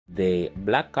The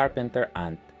black carpenter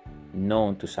ant,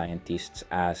 known to scientists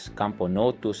as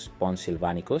Camponotus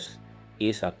Pennsylvanicus,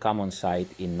 is a common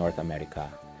sight in North America.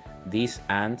 These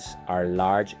ants are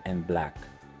large and black,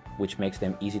 which makes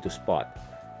them easy to spot.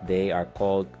 They are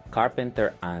called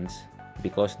carpenter ants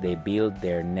because they build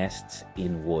their nests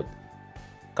in wood.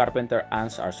 Carpenter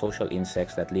ants are social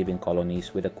insects that live in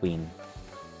colonies with a queen.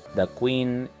 The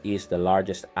queen is the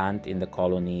largest ant in the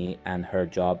colony and her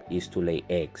job is to lay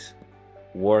eggs.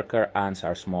 Worker ants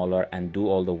are smaller and do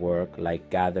all the work like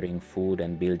gathering food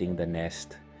and building the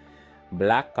nest.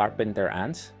 Black carpenter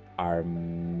ants are an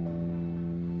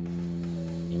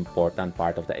important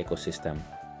part of the ecosystem.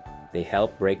 They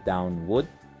help break down wood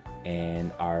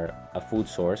and are a food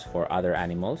source for other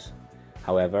animals.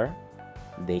 However,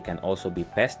 they can also be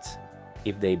pests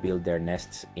if they build their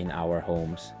nests in our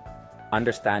homes.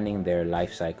 Understanding their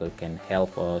life cycle can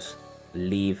help us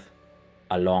live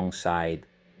alongside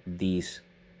these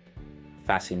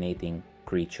fascinating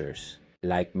creatures.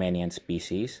 Like many ant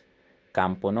species,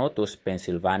 Camponotus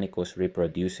Pennsylvanicus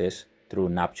reproduces through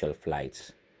nuptial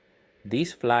flights.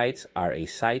 These flights are a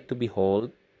sight to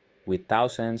behold, with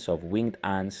thousands of winged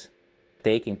ants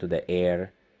taking to the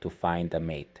air to find a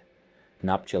mate.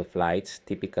 Nuptial flights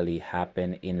typically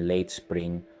happen in late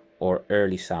spring or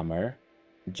early summer,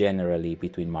 generally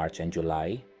between March and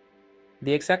July.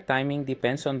 The exact timing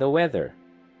depends on the weather.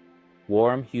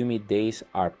 Warm, humid days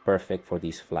are perfect for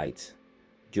these flights.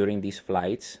 During these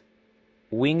flights,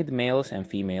 winged males and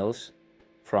females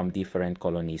from different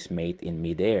colonies mate in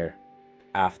midair.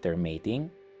 After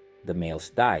mating, the males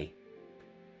die,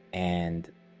 and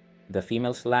the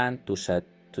females land to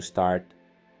start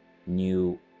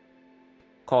new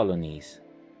colonies.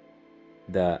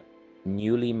 The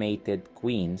newly mated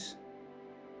queens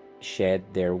shed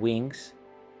their wings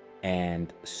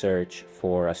and search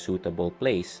for a suitable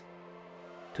place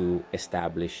to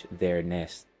establish their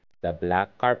nest. The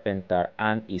black carpenter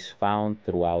ant is found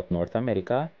throughout North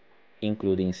America,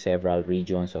 including several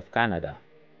regions of Canada.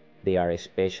 They are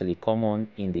especially common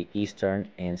in the eastern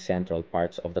and central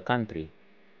parts of the country.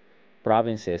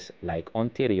 Provinces like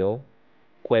Ontario,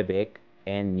 Quebec,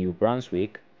 and New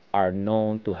Brunswick are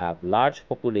known to have large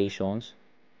populations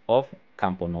of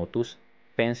Camponotus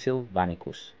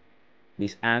Pennsylvanicus.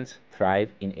 These ants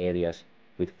thrive in areas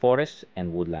with forests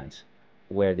and woodlands,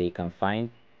 where they can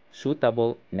find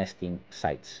suitable nesting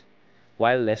sites.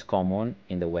 While less common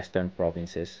in the western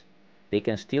provinces, they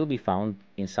can still be found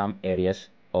in some areas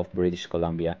of British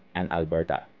Columbia and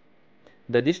Alberta.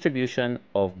 The distribution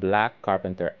of black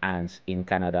carpenter ants in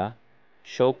Canada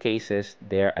showcases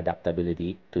their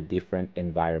adaptability to different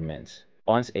environments.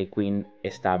 Once a queen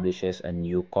establishes a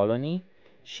new colony,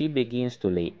 she begins to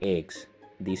lay eggs.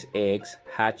 These eggs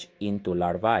hatch into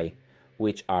larvae,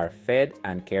 which are fed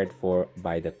and cared for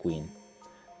by the queen.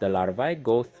 The larvae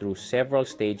go through several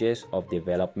stages of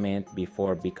development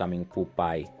before becoming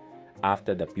pupae.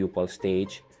 After the pupal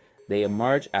stage, they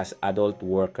emerge as adult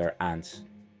worker ants.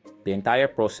 The entire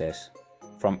process,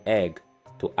 from egg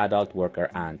to adult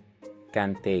worker ant,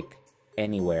 can take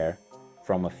anywhere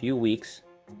from a few weeks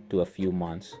to a few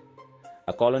months.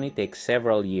 A colony takes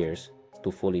several years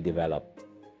to fully develop.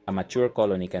 A mature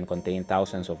colony can contain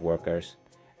thousands of workers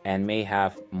and may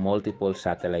have multiple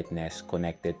satellite nests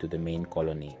connected to the main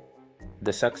colony.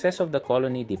 The success of the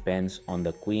colony depends on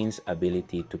the queen's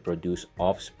ability to produce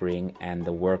offspring and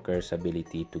the workers'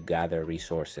 ability to gather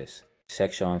resources.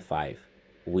 Section 5.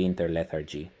 Winter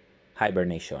lethargy.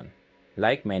 Hibernation.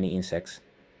 Like many insects,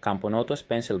 Camponotus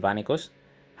Pennsylvanicus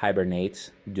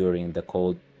hibernates during the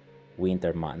cold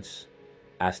winter months.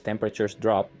 As temperatures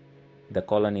drop, the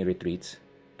colony retreats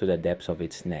to the depths of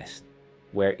its nest,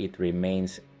 where it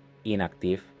remains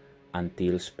inactive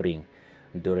until spring.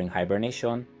 During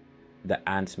hibernation, the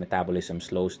ants' metabolism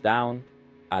slows down,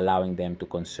 allowing them to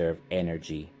conserve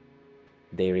energy.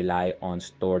 They rely on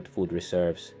stored food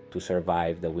reserves to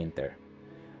survive the winter.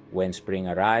 When spring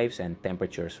arrives and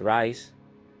temperatures rise,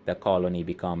 the colony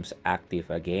becomes active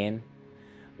again.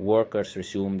 Workers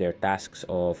resume their tasks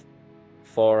of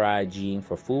foraging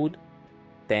for food,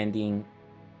 tending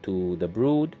to the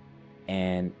brood,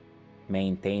 and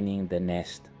maintaining the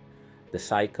nest. The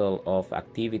cycle of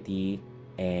activity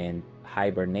and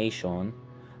hibernation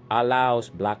allows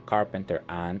black carpenter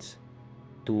ants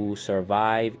to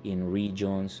survive in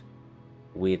regions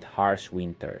with harsh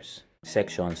winters.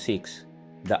 Section 6.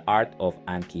 The Art of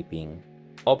Ant Keeping.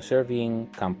 Observing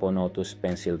Camponotus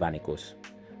Pennsylvanicus.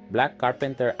 Black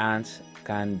carpenter ants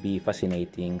can be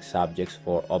fascinating subjects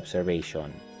for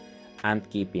observation. Ant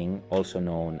keeping, also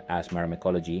known as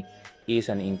myrmecology, is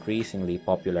an increasingly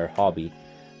popular hobby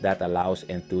that allows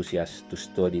enthusiasts to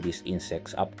study these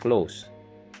insects up close.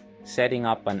 Setting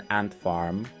up an ant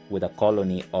farm with a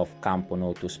colony of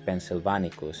Camponotus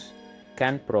Pennsylvanicus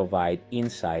can provide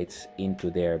insights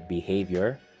into their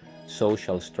behavior,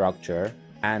 social structure,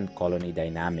 and colony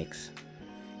dynamics.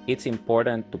 It's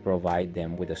important to provide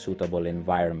them with a suitable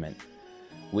environment,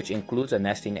 which includes a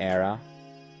nesting area,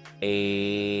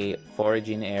 a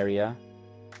foraging area,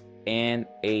 and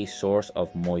a source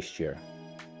of moisture.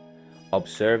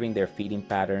 Observing their feeding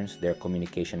patterns, their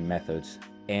communication methods,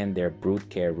 and their brood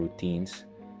care routines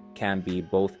can be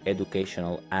both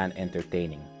educational and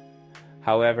entertaining.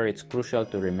 However, it's crucial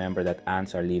to remember that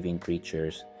ants are living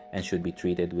creatures and should be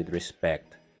treated with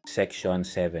respect. Section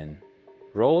 7.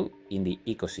 Role in the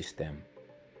ecosystem.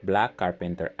 Black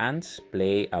carpenter ants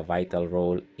play a vital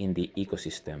role in the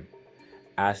ecosystem.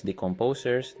 As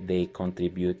decomposers, they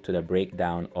contribute to the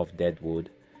breakdown of dead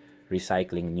wood,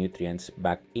 recycling nutrients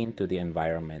back into the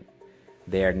environment.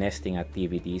 Their nesting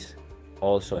activities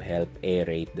also help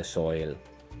aerate the soil,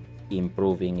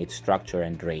 improving its structure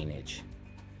and drainage.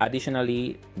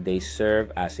 Additionally, they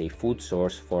serve as a food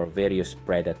source for various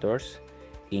predators,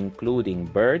 including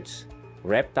birds,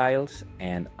 reptiles,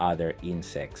 and other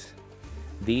insects.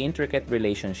 The intricate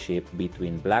relationship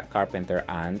between black carpenter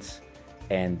ants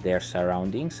and their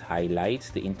surroundings highlights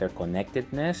the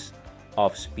interconnectedness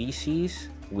of species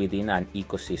within an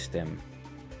ecosystem.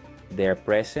 Their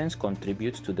presence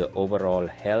contributes to the overall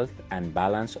health and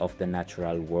balance of the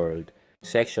natural world.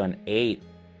 Section 8.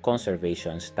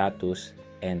 Conservation status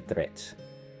and threats.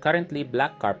 Currently,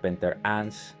 black carpenter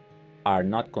ants are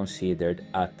not considered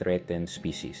a threatened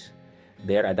species.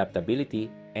 Their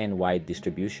adaptability and wide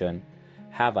distribution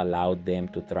have allowed them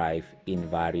to thrive in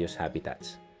various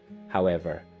habitats.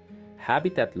 However,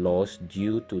 habitat loss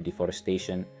due to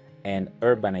deforestation and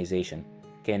urbanization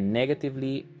can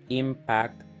negatively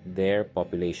impact their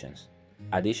populations.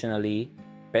 Additionally,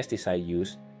 pesticide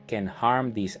use can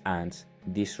harm these ants,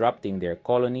 disrupting their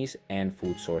colonies and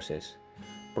food sources.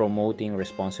 Promoting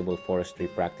responsible forestry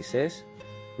practices,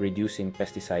 reducing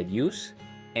pesticide use,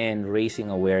 and raising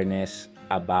awareness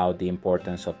about the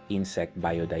importance of insect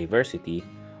biodiversity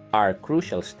are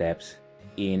crucial steps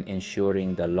in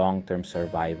ensuring the long-term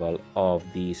survival of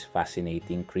these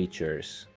fascinating creatures.